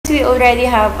we already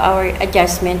have our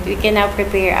adjustment, we can now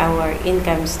prepare our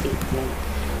income statement.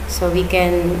 So we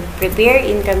can prepare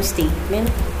income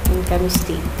statement.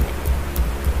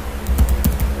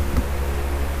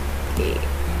 Okay.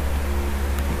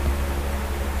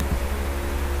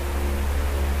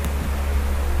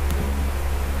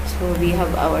 So we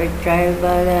have our trial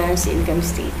balance, income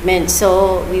statement.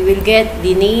 So we will get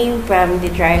the name from the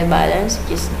trial balance,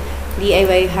 which is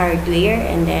DIY Hardware,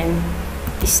 and then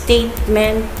the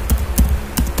statement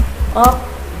of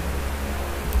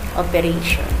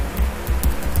operation.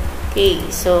 Okay,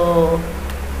 so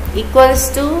equals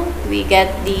to, we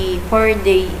get the for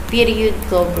the period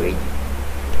covered.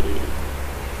 Okay.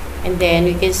 And then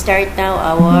we can start now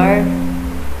our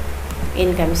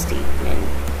income statement.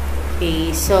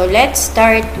 Okay, so let's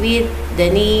start with the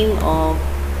name of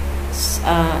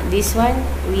this one.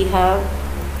 We have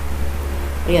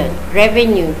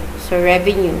revenue. So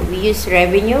revenue, we use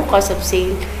revenue, cost of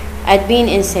sale, admin,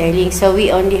 and selling. So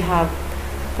we only have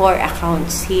 4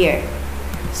 accounts here.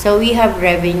 So we have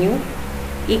revenue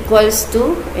equals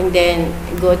to, and then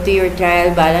go to your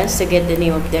trial balance to get the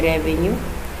name of the revenue.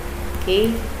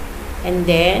 Okay, and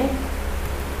then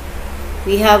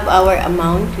we have our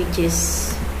amount, which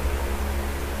is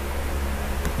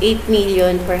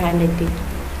 8,450,000.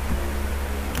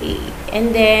 Okay,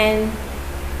 and then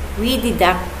we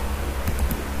deduct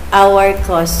our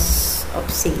cost of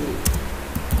sale.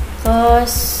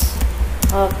 Cost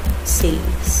of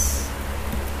sales.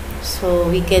 So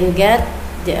we can get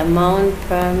the amount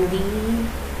from the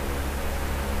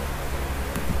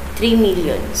 3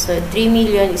 million. So 3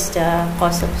 million is the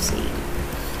cost of sale.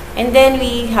 And then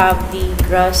we have the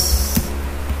gross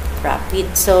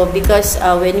profit. So because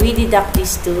when we deduct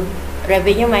these two,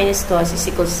 revenue minus cost is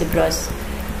equals to gross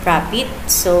profit.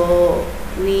 So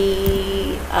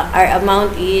we our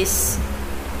amount is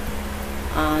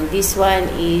this one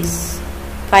is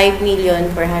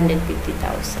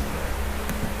 5,450,000.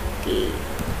 Okay,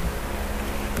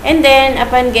 and then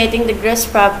upon getting the gross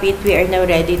profit, we are now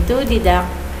ready to deduct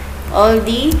all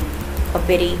the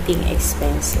operating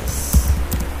expenses.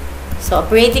 So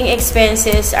operating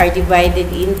expenses are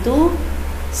divided into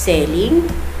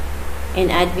selling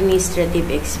and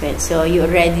administrative expense. So you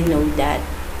already know that.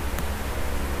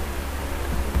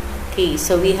 Okay,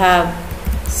 so we have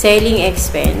selling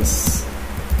expense.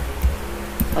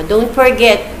 Oh, don't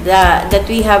forget that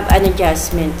we have an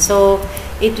adjustment. So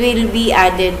it will be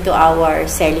added to our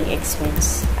selling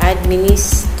expense.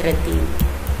 Administrative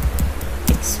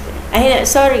expense.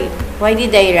 Sorry, why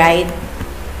did I write?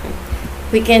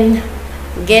 We can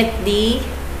get the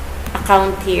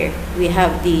account here. We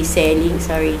have the selling,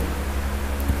 sorry.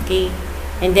 Okay,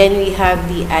 and then we have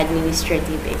the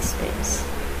administrative expense.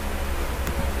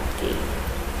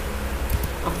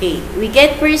 Okay, we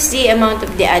get first the amount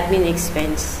of the admin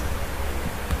expense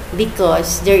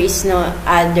because there is no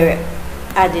other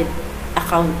added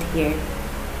account here,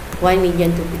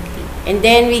 1,250,000. And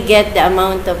then we get the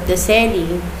amount of the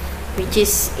selling, which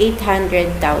is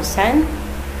 800,000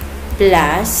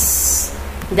 plus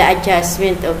the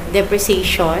adjustment of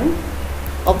depreciation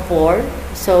of 4.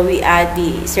 So we add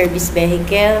the service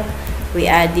vehicle, we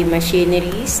add the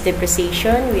machineries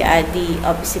depreciation, we add the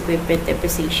office equipment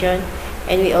depreciation,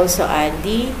 and we also add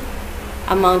the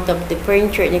amount of the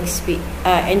furniture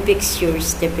and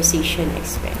fixtures depreciation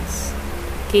expense.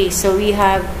 Okay, so we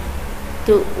have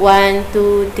 1,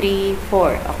 2, 3,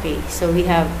 4. Okay, so we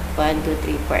have 1, 2,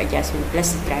 3, 4 adjustment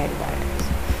plus the trial balance.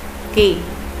 Okay,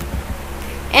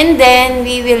 and then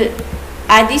we will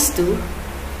add these two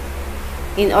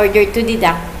in order to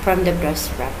deduct from the gross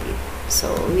profit. So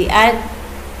we add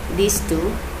these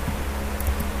two.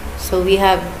 So we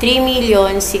have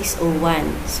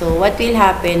 3,601,000. So what will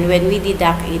happen when we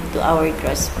deduct it to our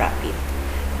gross profit?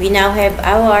 We now have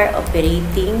our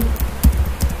operating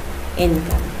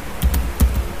income.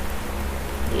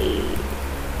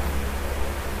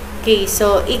 Okay,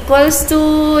 so equals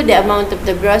to the amount of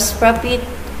the gross profit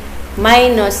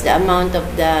minus the amount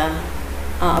of the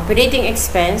operating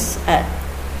expense.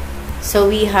 So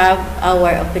we have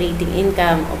our operating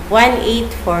income of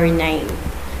 1,849.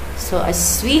 So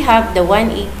as we have the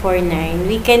 1,849,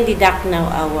 we can deduct now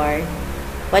our,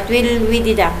 what will we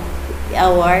deduct?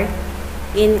 Our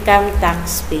income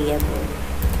tax payable.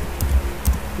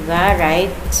 Diba?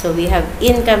 Right? So we have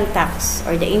income tax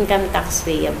or the income tax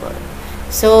payable.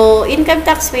 So income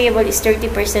tax payable is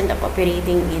 30% of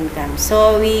operating income.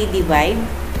 So we divide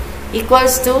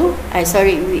equals to,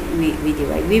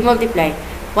 we multiply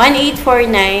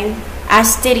 1,849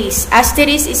 asterisk.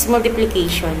 Asterisk is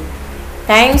multiplication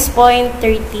times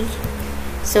 0.30.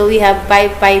 So we have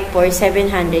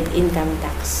 554,700 income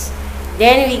tax.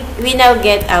 Then we now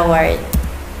get our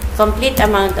complete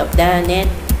amount of the net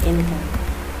income.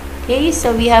 Okay, so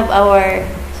we have our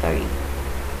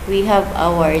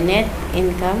net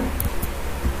income.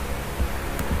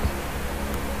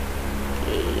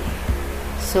 Okay,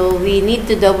 so we need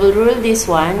to double rule this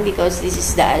one because this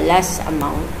is the last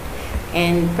amount,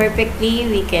 and perfectly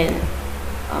we can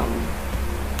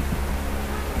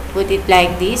put it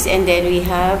like this, and then we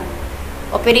have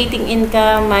operating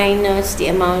income minus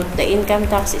the amount, the income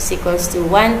tax is equals to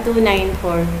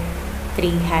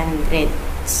 1,294,300.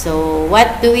 So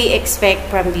what do we expect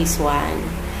from this one?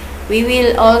 We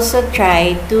will also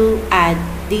try to add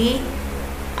the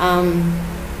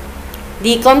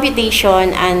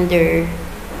computation under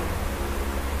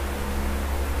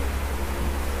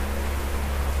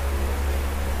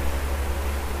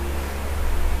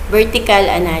vertical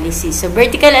analysis. So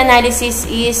vertical analysis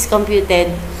is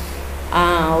computed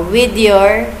with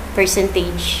your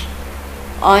percentage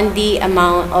on the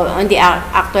amount, or on the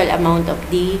actual amount of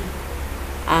the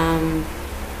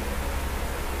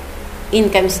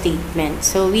income statement.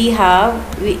 So we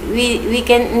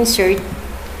can insert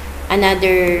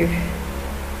another,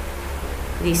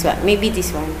 this one, maybe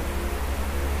this one.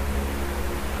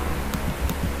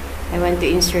 I want to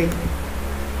insert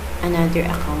another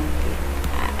account.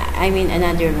 I mean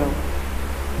another row.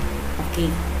 Okay.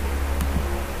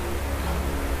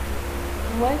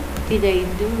 What did I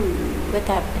do? What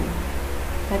happened?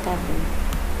 What happened?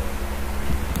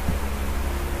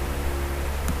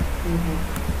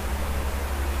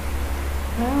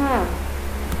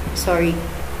 Sorry.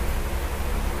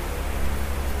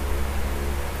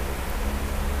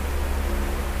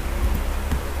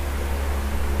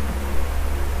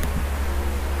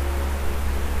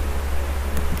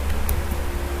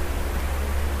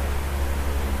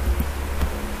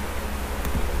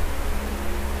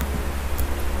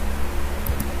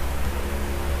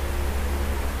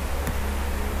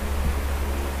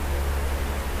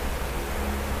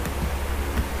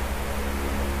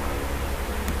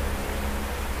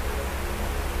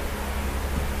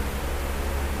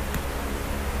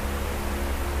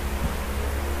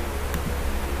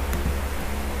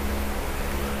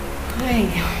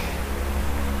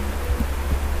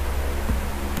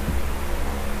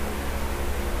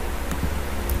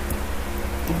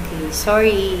 Okay,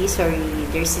 sorry,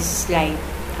 there's a slight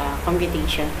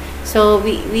computation. So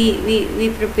we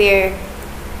prepare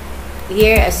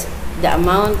here as the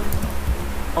amount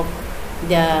of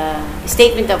the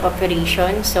statement of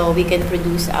operation, so we can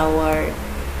produce our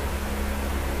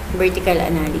vertical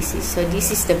analysis. So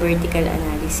this is the vertical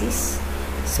analysis.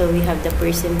 So we have the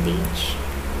percentage.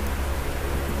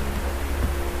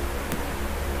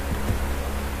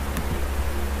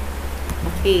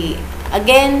 Okay,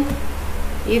 again,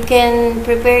 you can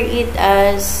prepare it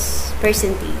as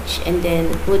percentage and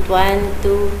then put 1,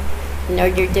 2 in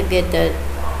order to get the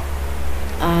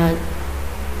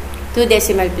 2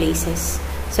 decimal places.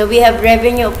 So we have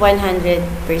revenue of 100%,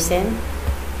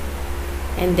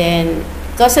 and then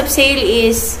cost of sale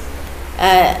is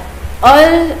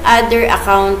all other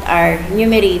account are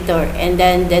numerator, and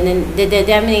then the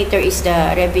denominator is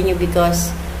the revenue, because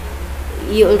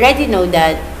you already know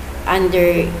that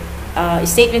under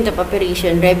statement of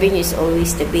operation, revenue is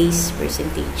always the base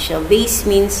percentage. So base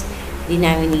means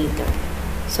denominator.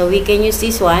 So we can use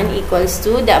this one equals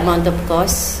to the amount of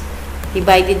cost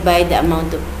divided by the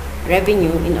amount of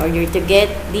revenue in order to get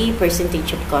the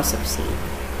percentage of cost of sale.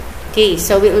 Okay,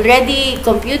 so we already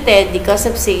computed the cost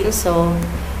of sale, so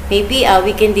maybe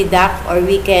we can deduct, or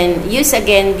we can use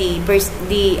again the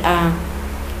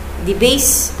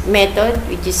base method,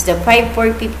 which is the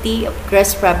 5,450 of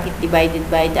gross profit divided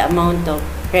by the amount of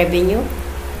revenue,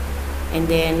 and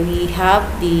then we have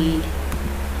the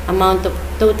amount of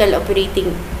total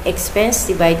operating expense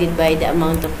divided by the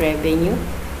amount of revenue.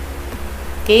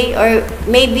 Okay, or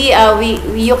maybe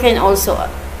you can also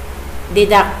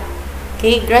deduct,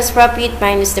 okay, gross profit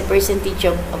minus the percentage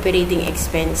of operating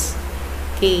expense.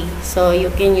 Okay, so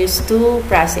you can use two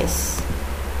process,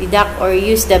 deduct or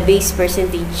use the base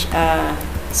percentage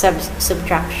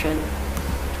subtraction.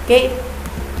 Okay,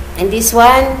 and this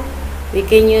one we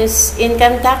can use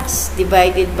income tax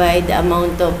divided by the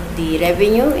amount of the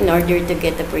revenue in order to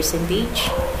get the percentage.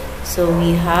 So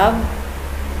we have,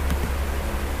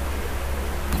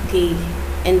 okay,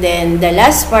 and then the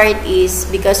last part is,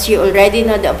 because you already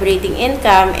know the operating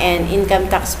income and income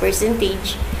tax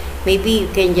percentage, maybe you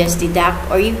can just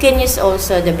deduct, or you can use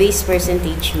also the base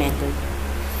percentage method.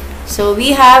 So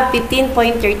we have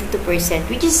 15.32%,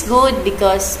 which is good,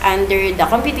 because under the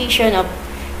computation of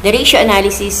the ratio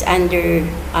analysis under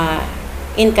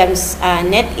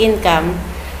net income,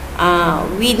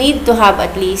 we need to have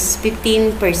at least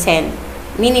 15%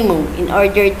 minimum in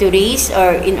order to raise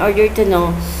or in order to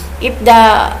know if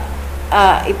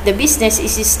the business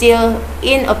is still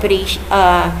in operation,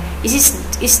 is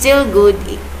still good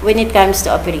when it comes to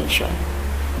operation.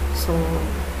 So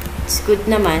it's good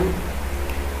naman.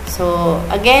 So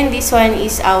again, this one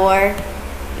is our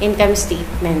income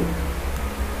statement.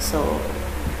 So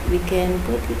we can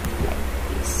put it like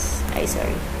this.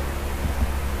 Sorry.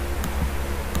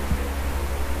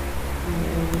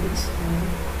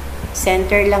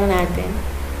 Center lang natin.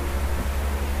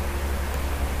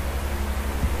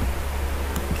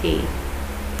 Okay.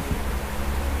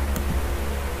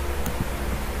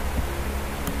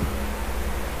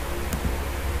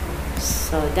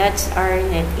 So that's our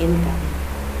net income.